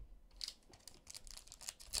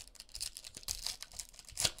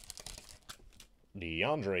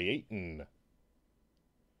 DeAndre Ayton.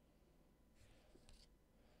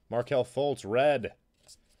 Markelle Fultz, red.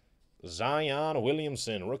 Zion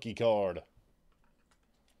Williamson, rookie card.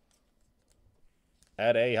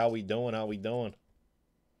 Ed A, how we doing? How we doing?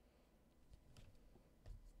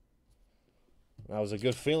 That was a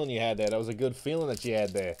good feeling you had there. That was a good feeling that you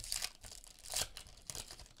had there.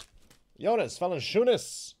 Jonas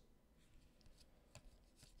Valanciunas.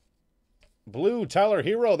 Blue, Tyler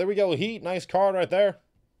Hero. There we go. Heat. Nice card right there.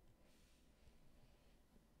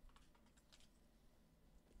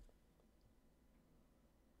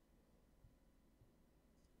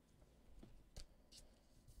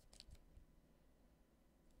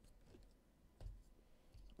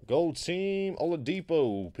 Gold Team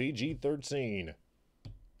Oladipo. PG-13.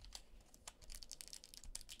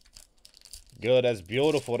 Good. That's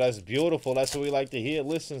beautiful. That's beautiful. That's what we like to hear.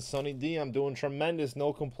 Listen, Sonny D, I'm doing tremendous.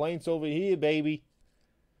 No complaints over here, baby.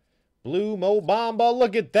 Blue Mo Bamba.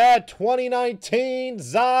 Look at that. 2019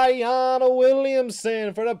 Zion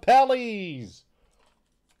Williamson for the Pellies.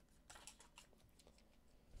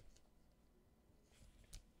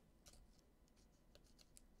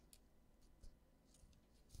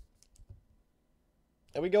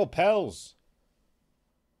 There we go, Pels.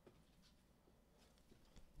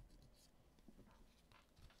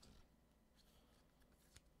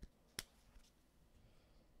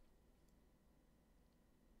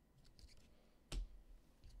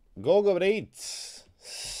 Gogo at 8.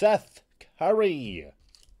 Seth Curry.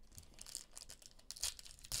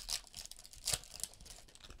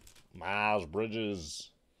 Miles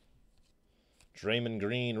Bridges. Draymond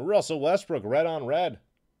Green. Russell Westbrook. Red on red.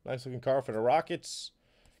 Nice looking card for the Rockets.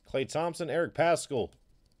 Klay Thompson. Eric Paschall.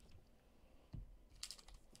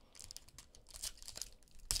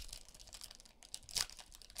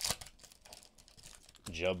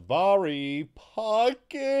 Jabari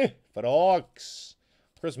Parker for the Hawks.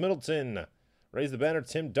 Chris Middleton. Raise the banner.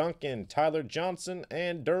 Tim Duncan. Tyler Johnson.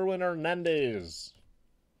 And Derwin Hernandez.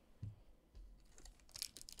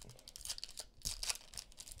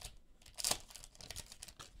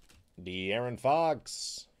 De'Aaron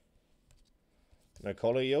Fox.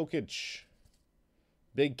 Nikola Jokic.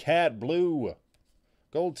 Big Cat Blue.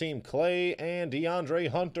 Gold Team Clay and DeAndre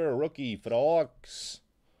Hunter. Rookie for the Hawks.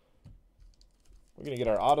 We're going to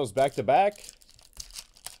get our autos back to back.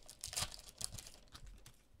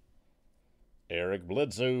 Eric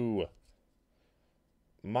Bledsoe.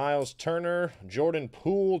 Miles Turner. Jordan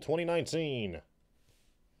Poole, 2019.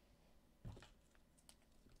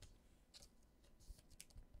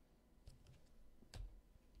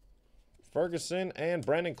 Ferguson and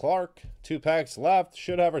Brandon Clark. 2 packs left.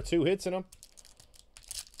 Should have our 2 hits in them.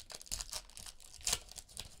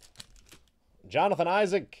 Jonathan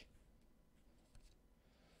Isaac.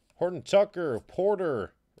 Horton Tucker.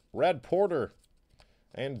 Porter. Red Porter.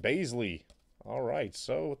 And Baisley. All right,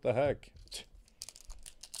 so what the heck?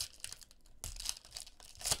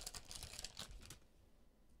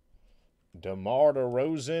 DeMar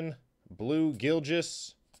DeRozan. Blue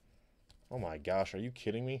Gilgis. Oh my gosh, are you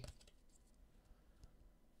kidding me?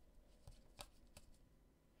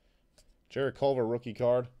 Jarrett Culver rookie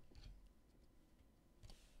card.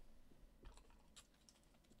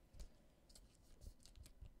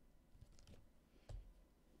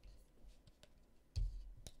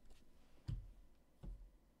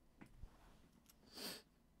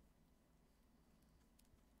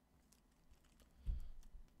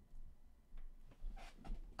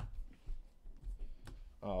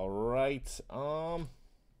 All right. I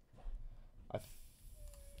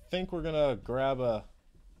think we're gonna grab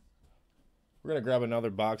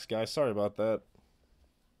another box, guys. Sorry about that.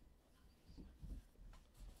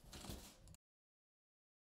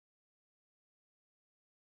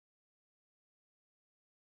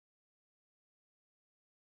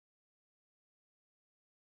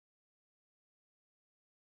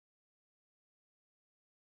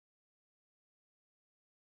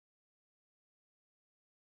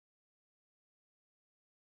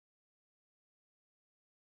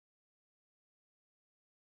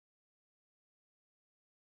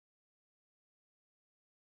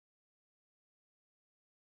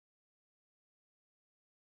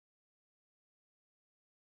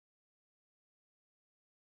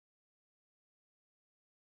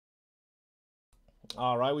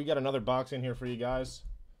 All right, we got another box in here for you guys.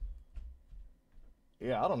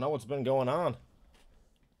 Yeah, I don't know what's been going on.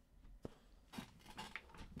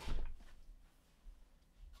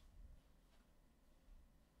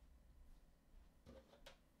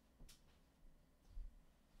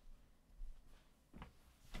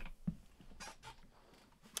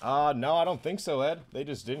 No, I don't think so, Ed. They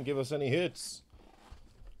just didn't give us any hits.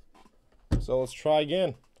 So let's try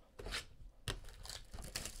again.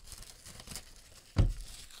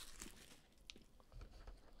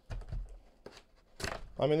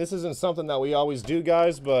 I mean, this isn't something that we always do,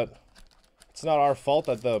 guys, but it's not our fault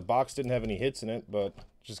that the box didn't have any hits in it, but it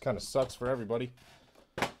just kind of sucks for everybody.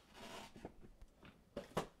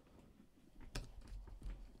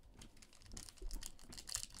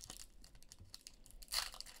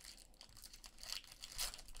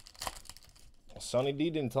 Sonny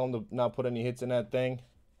D didn't tell him to not put any hits in that thing.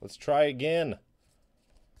 Let's try again.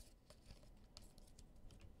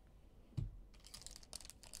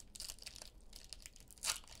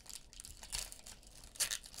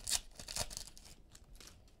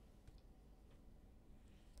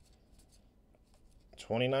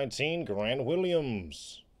 '19 Grant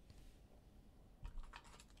Williams.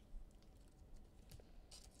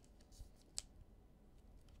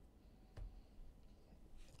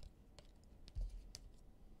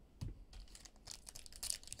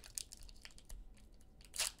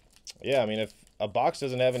 Yeah, I mean, if a box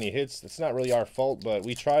doesn't have any hits, it's not really our fault, but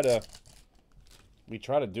we try to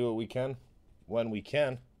do what we can when we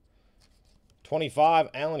can. 25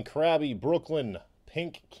 Allen Crabbe, Brooklyn,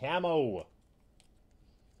 pink camo.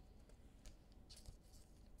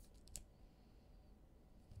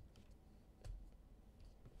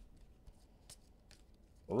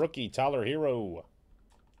 Rookie Tyler Hero.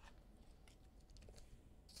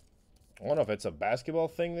 I don't know if it's a basketball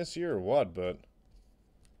thing this year or what, but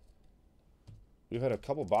we've had a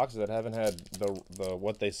couple boxes that haven't had the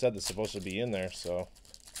what they said that's supposed to be in there, so.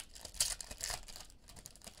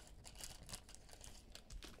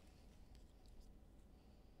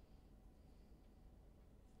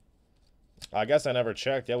 I guess I never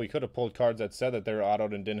checked. Yeah, we could have pulled cards that said that they were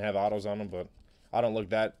autoed and didn't have autos on them, but I don't look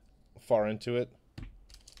that far into it.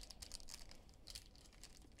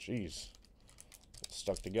 Jeez.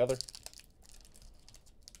 Stuck together.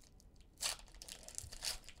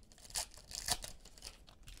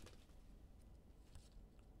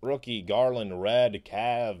 Rookie Garland, red,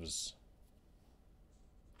 Cavs.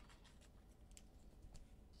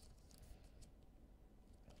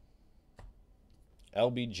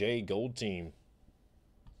 LBJ, gold team.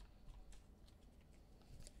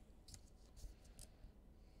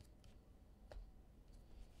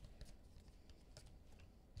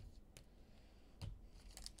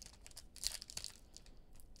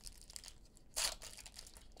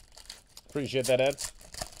 Appreciate that, Ed.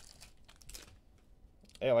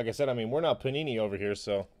 Hey, like I said, I mean, we're not Panini over here,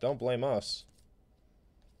 so don't blame us.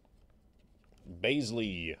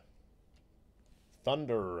 Baisley.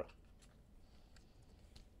 Thunder.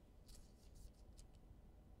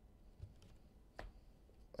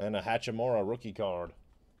 And a Hachimura rookie card.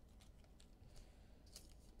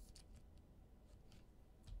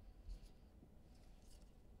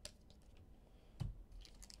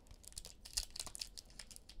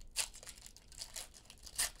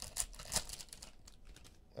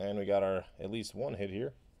 And we got our at least one hit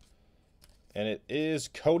here. And it is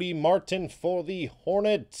Cody Martin for the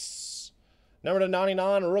Hornets. Number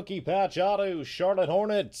 /99, rookie patch auto, Charlotte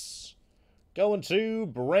Hornets. Going to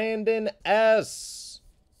Brandon S.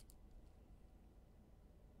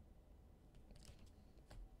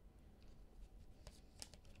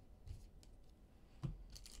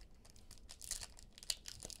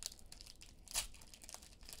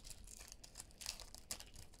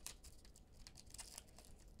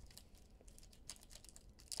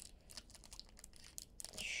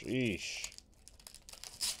 Sheesh.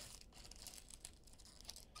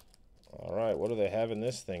 All right, what do they have in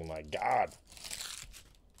this thing? My God.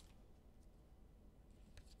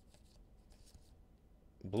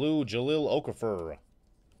 Blue Jahlil Okafor.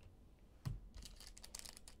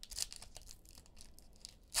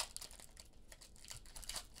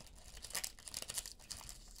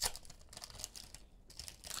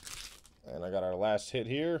 And I got our last hit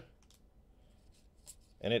here.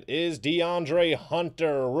 And it is DeAndre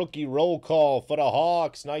Hunter, rookie roll call for the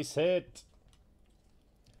Hawks. Nice hit.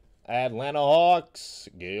 Atlanta Hawks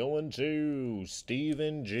going to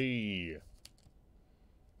Stephen G.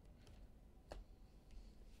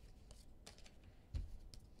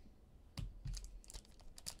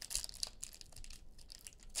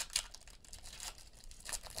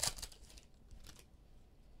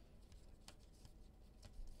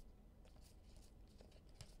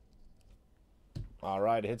 All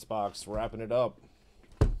right, hits box, wrapping it up.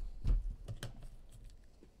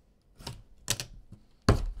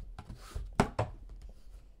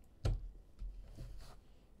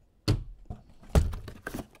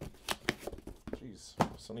 Jeez,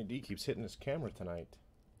 Sonny D keeps hitting his camera tonight.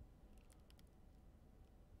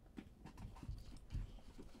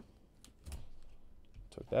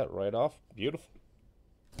 Took that right off. Beautiful.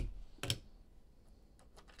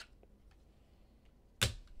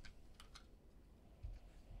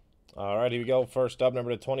 All right, here we go. First up,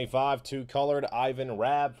 number /25, two-colored Ivan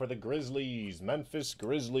Rabb for the Grizzlies. Memphis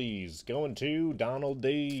Grizzlies. Going to Donald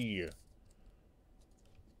D.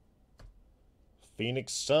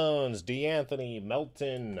 Phoenix Suns, DeAnthony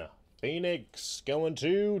Melton. Phoenix going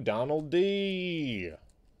to Donald D.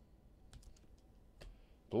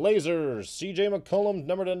 Blazers, CJ McCollum,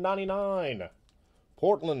 number /99.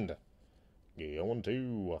 Portland going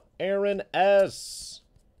to Aaron S.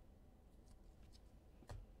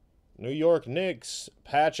 New York Knicks,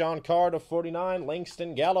 patch on card of 49,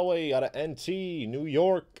 Langston Galloway out of NT, New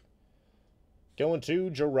York. Going to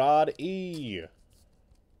Gerard E.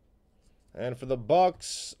 And for the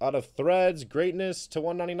Bucks, out of Threads, Greatness to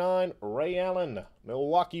 199, Ray Allen,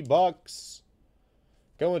 Milwaukee Bucks.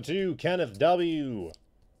 Going to Kenneth W.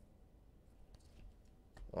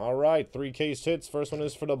 All right, 3-case hits. First one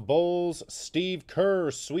is for the Bulls, Steve Kerr,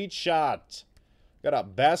 Sweet Shot. Got a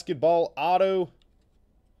basketball auto.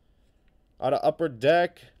 Out of Upper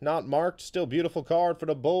Deck, not marked. Still beautiful card for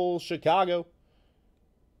the Bulls, Chicago.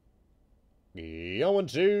 Going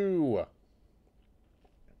to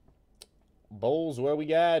Bulls, where we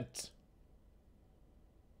got?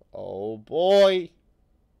 Oh, boy.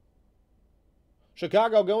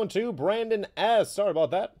 Chicago going to Brandon S. Sorry about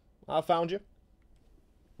that. I found you.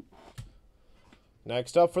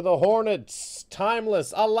 Next up for the Hornets,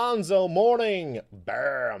 Timeless, Alonzo Mourning.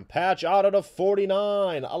 Bam! Patch out of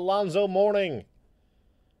 49, Alonzo Mourning.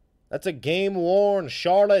 That's a game-worn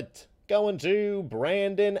Charlotte. Going to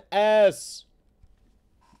Brandon S.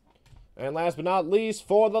 And last but not least,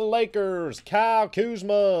 for the Lakers, Kyle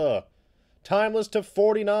Kuzma. Timeless to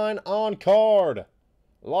 49 on card.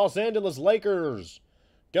 Los Angeles Lakers.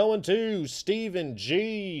 Going to Stephen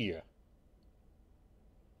G.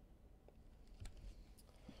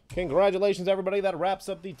 Congratulations, everybody. That wraps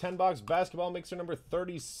up the 10-box basketball mixer number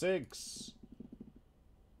 36.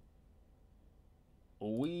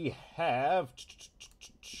 We have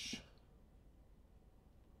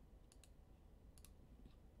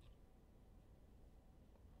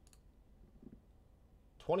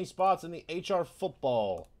 20 spots in the HR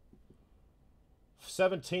football,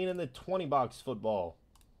 17 in the 20-box football,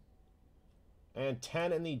 and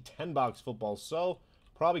 10 in the 10-box football. So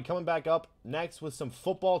probably coming back up next with some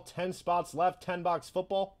football. 10 spots left, 10-box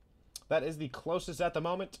football. That is the closest at the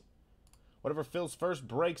moment. Whatever fills first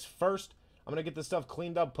breaks first. I'm going to get this stuff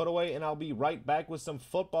cleaned up, put away, and I'll be right back with some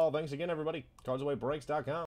football. Thanks again, everybody. CardsAwayBreaks.com.